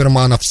 ребят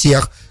Либермана,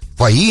 всех.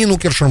 Фаину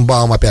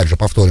Киршенбаум, опять же,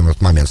 повторим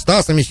этот момент,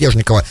 Стаса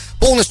Михежникова,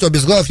 полностью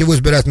обезглавив его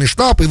избирательный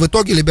штаб, и в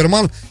итоге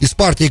Либерман из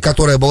партии,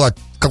 которая была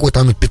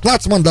какой-то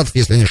 15 мандатов,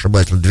 если не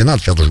ошибаюсь,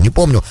 12, сейчас уже не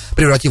помню,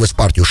 превратилась в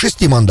партию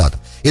 6 мандатов.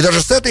 И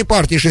даже с этой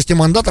партии 6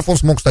 мандатов он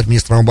смог стать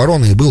министром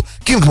обороны и был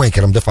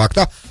кингмейкером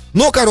де-факто.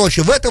 Но,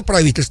 короче, в этом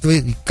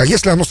правительстве,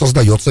 если оно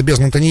создается без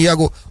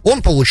Нетаниягу,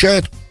 он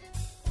получает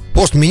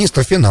пост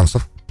министра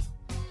финансов.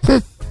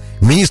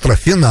 Министра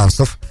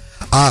финансов.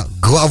 А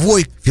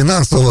главой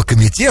финансового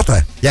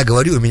комитета, я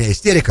говорю, у меня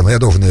истерика, но я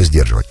должен ее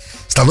сдерживать,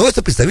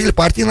 становится представитель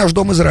партии «Наш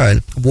дом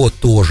Израиль». Вот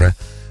тоже.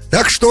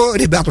 Так что,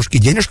 ребятушки,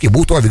 денежки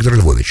будут у Виктора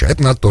Львовича.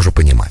 Это надо тоже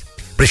понимать.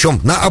 Причем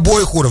на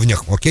обоих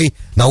уровнях, окей?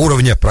 На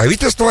уровне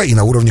правительства и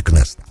на уровне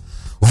Кнессета.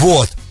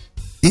 Вот.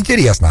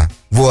 Интересно.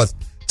 Вот.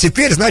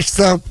 Теперь, значит,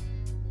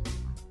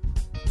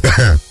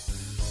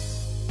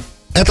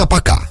 это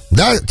пока,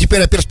 да?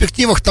 Теперь о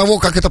перспективах того,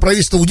 как это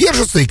правительство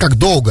удержится и как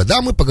долго,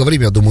 да, мы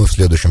поговорим, я думаю, в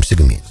следующем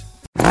сегменте.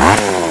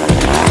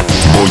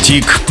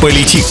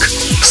 Бутик-политик.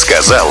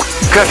 Сказал,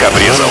 как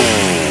обрезал.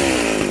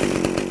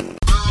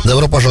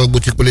 Добро пожаловать в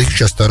Бутик-политик,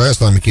 часть 2. С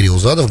вами Кирилл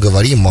Задов.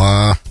 Говорим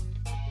о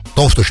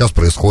том, что сейчас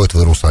происходит в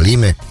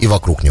Иерусалиме и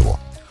вокруг него.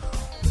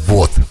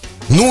 Вот.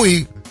 Ну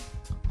и,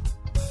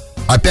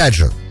 опять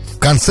же, в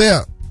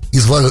конце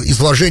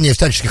изложения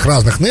всяческих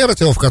разных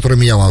нарративов,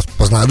 которыми я вас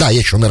познаю. Да,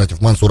 есть еще нарратив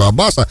Мансура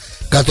Аббаса,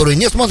 который,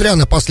 несмотря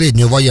на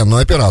последнюю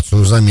военную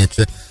операцию,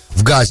 заметьте,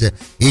 в Газе,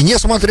 и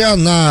несмотря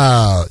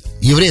на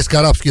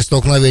еврейско-арабские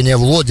столкновения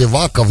в Лоде, в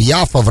Ака, в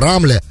Яфа, в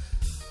Рамле,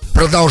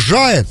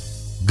 продолжает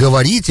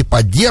говорить и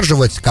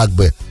поддерживать как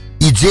бы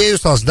идею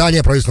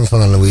создания правительства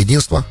национального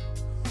единства,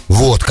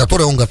 вот,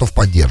 которую он готов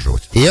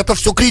поддерживать. И это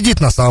все кредит,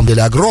 на самом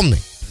деле,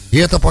 огромный. И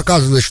это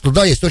показывает, что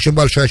да, есть очень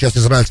большая часть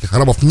израильских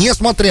арабов,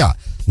 несмотря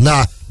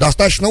на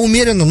достаточно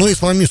умеренную, но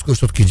исламистскую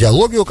все-таки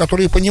идеологию,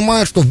 которые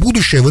понимают, что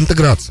будущее в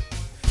интеграции.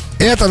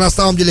 Это, на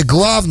самом деле,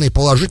 главный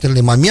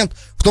положительный момент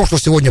в том, что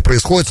сегодня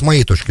происходит с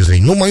моей точки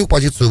зрения. Ну, мою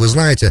позицию вы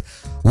знаете,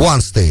 one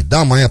state,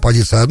 да, моя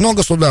позиция одно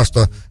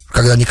государство,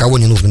 когда никого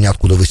не нужно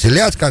ниоткуда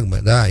выселять, как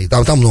бы, да, и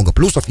там много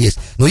плюсов есть,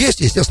 но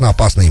есть, естественно,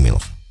 опасные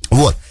минусы.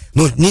 Вот.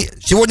 Но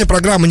сегодня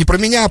программа не про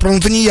меня, а про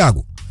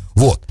Нетаниягу.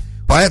 Вот.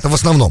 Поэтому, в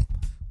основном,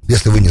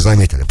 если вы не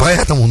заметили,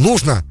 поэтому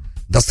нужно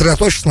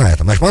сосредоточиться на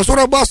этом. Значит, Мансур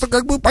Аббасу,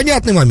 как бы,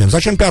 понятный момент.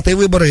 Зачем пятые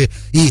выборы?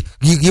 И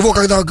его,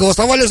 когда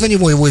голосовали за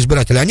него, его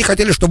избиратели, они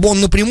хотели, чтобы он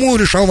напрямую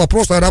решал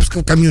вопросы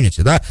арабского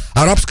комьюнити, да,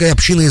 арабской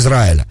общины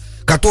Израиля,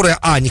 которая,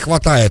 не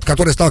хватает,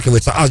 которая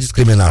сталкивается, с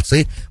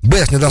дискриминацией,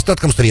 с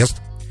недостатком средств,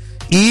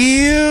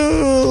 и,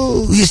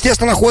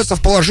 естественно, находится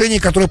в положении,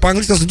 которое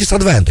по-английски называется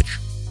disadvantage.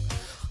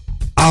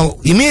 А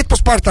имеет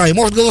паспорта и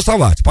может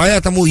голосовать.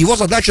 Поэтому его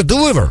задача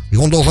deliver. И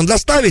он должен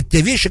доставить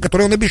те вещи,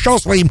 которые он обещал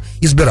своим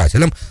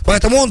избирателям.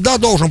 Поэтому он, да,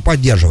 должен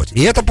поддерживать.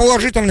 И это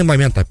положительный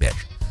момент опять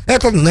же.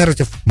 Это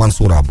нарратив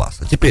Мансура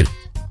Аббаса. Теперь,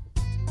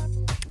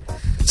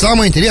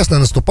 самое интересное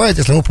наступает,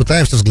 если мы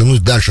пытаемся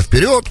взглянуть дальше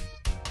вперед.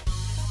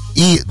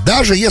 И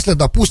даже если,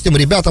 допустим,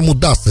 ребятам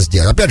удастся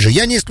сделать. Опять же,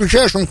 я не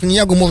исключаю, что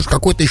Нетаниягу может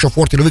какой-то еще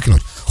фортель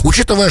выкинуть.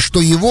 Учитывая, что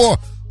его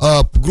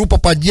группа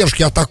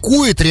поддержки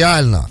атакует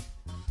реально,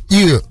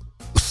 и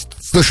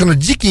совершенно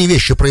дикие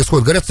вещи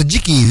происходят, говорятся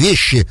дикие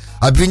вещи,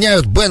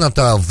 обвиняют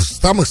Беннета в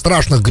самых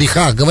страшных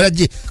грехах, говорят,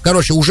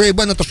 уже и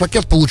Беннет и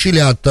Шакет получили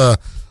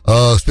от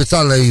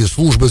специальной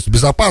службы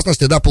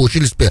безопасности, да,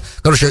 получили,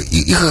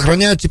 их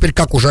охраняют теперь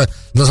как уже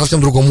на совсем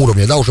другом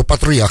уровне, да, уже по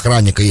 3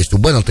 охранника есть у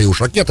Беннета и у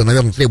Шакета,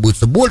 наверное,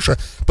 требуется больше,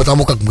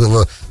 потому как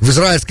в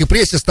израильской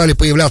прессе стали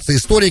появляться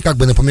истории, как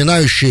бы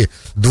напоминающие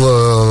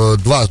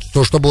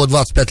то, что было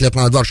 26 лет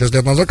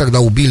назад, когда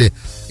убили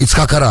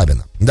Ицхака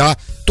Рабина, да,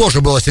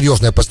 тоже было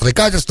серьезное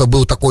подстрекательство,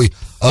 был такой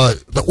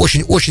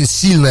очень-очень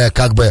сильное,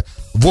 как бы,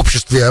 в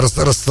обществе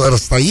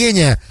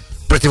расстояние,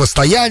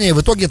 противостояние, в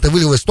итоге это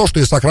вылилось в то,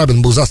 что Ицхак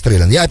Рабин был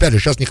застрелен. Я, опять же,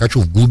 сейчас не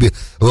хочу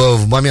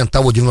в момент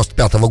того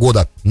 95-го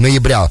года,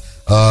 ноября,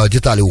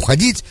 детали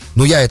уходить,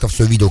 но я это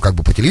все видел как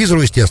бы по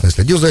телевизору, естественно,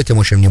 следил за этим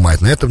очень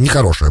внимательно. Это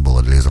нехорошее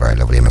было для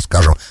Израиля время,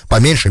 скажем, по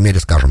меньшей мере,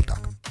 скажем так.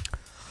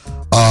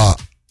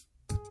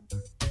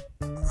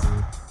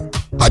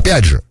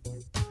 Опять же,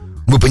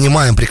 мы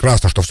понимаем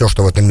прекрасно, что все,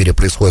 что в этом мире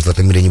происходит, в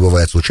этом мире не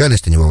бывает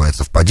случайностей, не бывает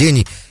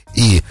совпадений,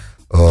 и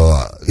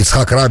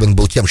Ицхак Рабин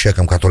был тем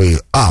человеком, который,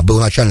 был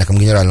начальником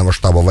генерального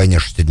штаба в войне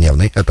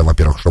 6-дневной, это,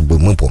 во-первых, чтобы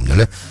мы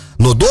помнили,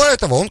 но до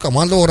этого он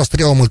командовал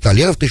расстрелом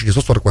Альталена в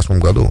 1948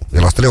 году, и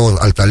расстрел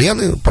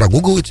Альталены,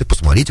 прогуглите,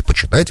 посмотрите,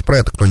 почитайте про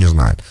это, кто не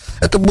знает.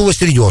 Это было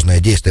серьезное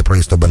действие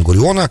правительства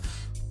Бен-Гуриона,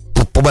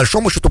 по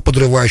большому счету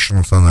подрывающее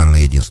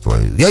национальное единство.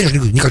 Я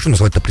не хочу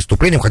называть это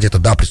преступлением, хотя это,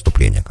 да,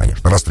 преступление,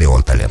 конечно, расстрел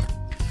Альталена.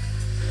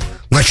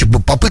 Значит,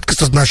 попытка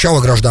с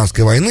начала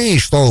гражданской войны, и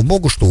слава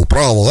богу, что у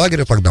правого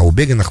лагеря тогда, у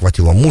Бегина,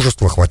 хватило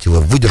мужества,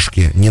 хватило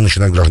выдержки не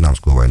начинать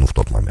гражданскую войну в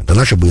тот момент.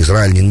 Иначе бы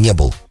Израиль не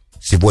был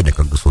сегодня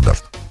как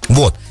государство.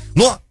 Вот.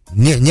 Но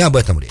не об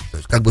этом речь. То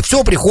есть, как бы,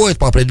 все приходит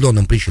по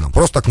определенным причинам.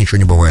 Просто так ничего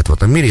не бывает в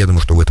этом мире. Я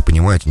думаю, что вы это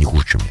понимаете не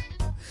хуже, чем я.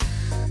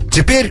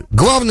 Теперь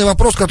главный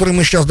вопрос, который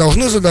мы сейчас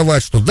должны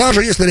задавать, что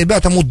даже если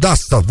ребятам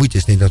удастся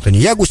вытеснить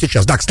Нетаниягу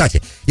сейчас, да,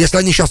 кстати, если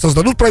они сейчас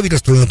создадут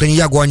правительство, и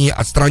Нетаниягу они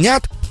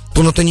отстранят,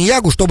 то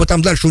Нетаниягу, чтобы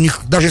там дальше у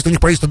них, даже если у них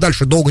правительство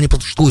дальше долго не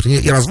просуществует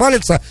и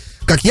развалится,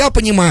 как я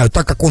понимаю,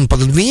 так как он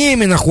под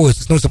обвинениями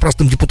находится, становится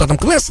простым депутатом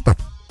Кнессета,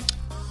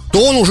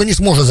 то он уже не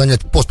сможет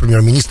занять пост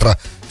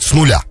премьер-министра с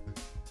нуля.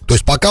 То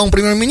есть пока он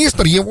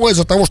премьер-министр, его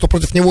из-за того, что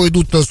против него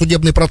идут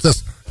судебный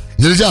процесс,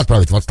 нельзя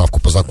отправить в отставку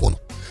по закону.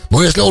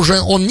 Но если уже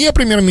он не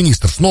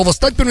премьер-министр, снова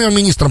стать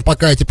премьер-министром,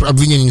 пока эти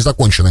обвинения не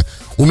закончены,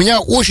 у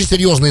меня очень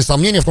серьезные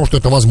сомнения в том, что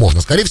это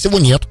возможно. Скорее всего,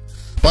 нет.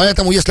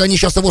 Поэтому, если они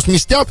сейчас его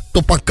сместят,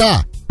 то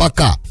пока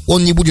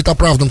он не будет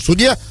оправдан в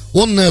суде,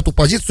 он на эту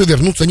позицию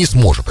вернуться не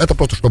сможет. Это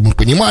просто, чтобы мы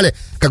понимали,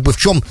 как бы в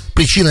чем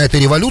причина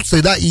этой революции,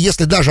 да, и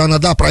если даже она,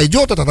 да,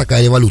 пройдет, это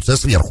такая революция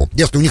сверху,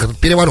 если у них этот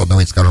переворот,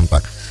 давайте скажем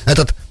так,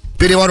 этот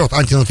переворот,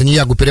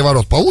 анти-Нетаниягу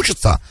переворот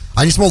получится,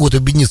 они смогут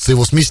объединиться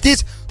его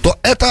сместить, то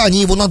это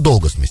они его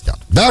надолго сместят,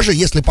 даже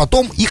если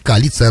потом их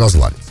коалиция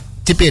развалится.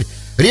 Теперь,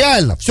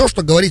 реально, все,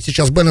 что говорит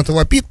сейчас Беннет и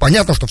Лапид,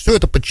 понятно, что все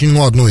это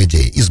подчинено одной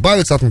идее: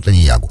 избавиться от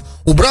Нетаниягу.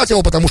 Убрать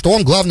его, потому что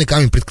он главный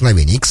камень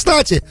преткновения. И,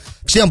 кстати,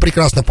 всем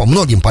прекрасно,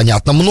 многим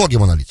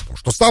аналитикам,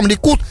 что сам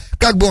Ликуд,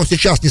 как бы он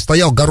сейчас не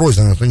стоял горой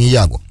за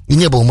Нетаниягу и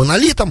не был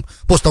монолитом,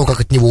 после того,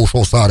 как от него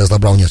ушел Саар и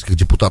забрал нескольких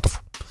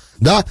депутатов,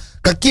 да,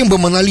 каким бы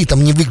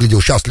монолитом ни выглядел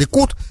сейчас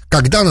Ликуд,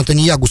 когда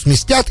Нетаниягу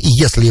сместят, и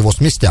если его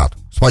сместят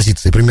с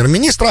позиции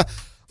премьер-министра,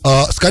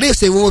 скорее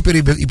всего, его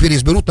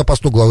переизберут на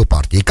посту главы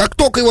партии. И как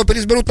только его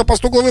переизберут на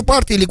посту главы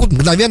партии, Ликуд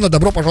мгновенно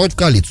добро пожаловать в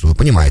коалицию, вы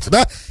понимаете,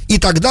 да? И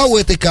тогда у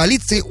этой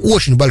коалиции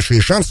очень большие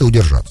шансы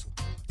удержаться.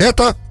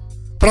 Это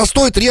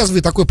простой,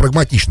 трезвый, такой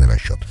прагматичный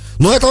расчет.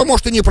 Но этого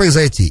может и не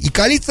произойти. И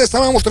коалиция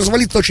сама может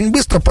развалиться очень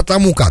быстро,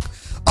 потому как,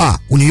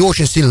 у нее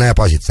очень сильная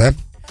оппозиция,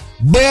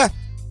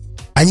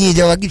 они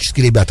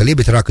идеологические ребята,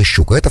 лебедь, рак и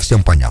щука, это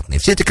всем понятно. И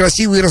все эти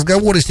красивые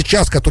разговоры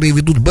сейчас, которые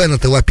ведут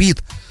Беннет и Лапид,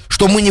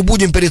 что мы не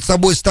будем перед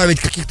собой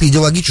ставить каких-то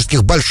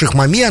идеологических больших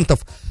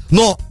моментов,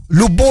 но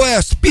любая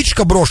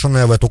спичка,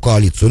 брошенная в эту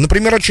коалицию,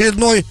 например,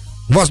 очередной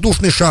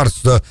воздушный шар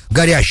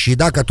горящий,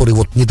 да, который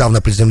вот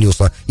недавно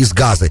приземлился из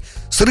Газы,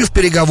 срыв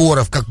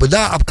переговоров, как бы,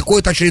 да,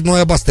 какое-то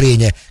очередное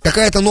обострение,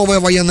 какая-то новая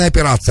военная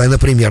операция,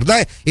 например,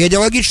 да, и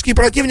идеологические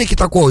противники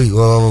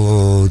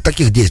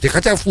таких действий,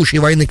 хотя в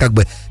случае войны, как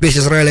бы, весь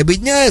Израиль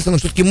объединяется, но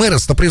все-таки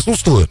Мерец-то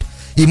присутствует,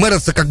 и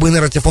Мерец, как бы,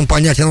 нарратив, он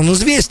понятен, он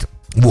известен,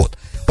 вот,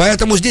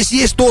 поэтому здесь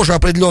есть тоже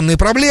определенные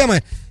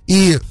проблемы,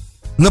 и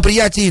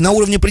на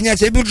уровне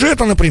принятия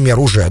бюджета, например,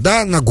 уже,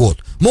 да, на год,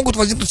 могут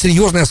возникнуть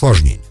серьезные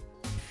осложнения.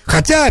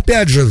 Хотя,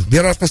 опять же,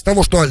 вероятность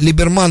того, что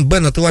Либерман,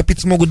 Беннет и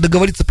Лапид смогут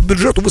договориться по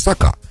бюджету,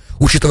 высока,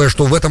 учитывая,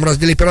 что в этом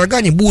разделе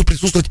пирога не будут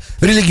присутствовать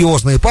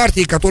религиозные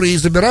партии, которые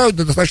забирают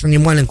достаточно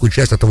немаленькую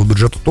часть этого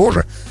бюджета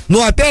тоже.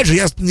 Но, опять же,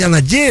 я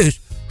надеюсь,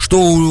 что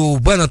у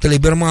Беннета,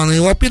 Либермана и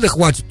Лапида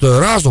хватит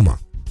разума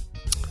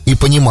и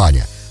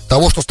понимания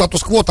того, что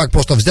статус-кво так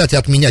просто взять и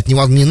отменять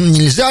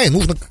нельзя, и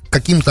нужно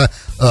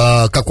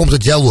каком-то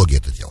диалоге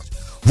это делать.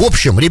 В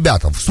общем,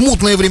 ребята, в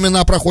смутные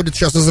времена проходит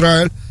сейчас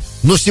Израиль,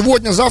 но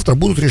сегодня-завтра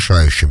будут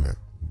решающими.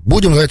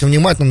 Будем за этим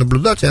внимательно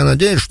наблюдать, и я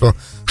надеюсь,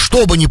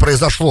 что бы ни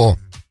произошло,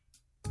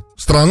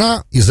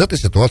 страна из этой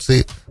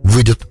ситуации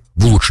выйдет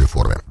в лучшей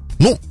форме.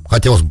 Ну,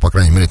 хотелось бы, по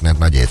крайней мере, на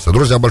это надеяться.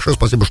 Друзья, большое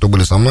спасибо, что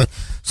были со мной.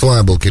 С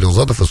вами был Кирилл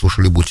Задов, и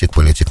слушали «Бутик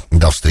Политик».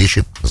 До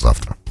встречи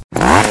завтра.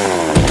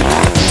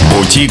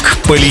 «Бутик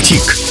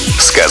Политик».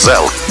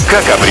 Сказал,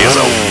 как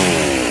обрезал.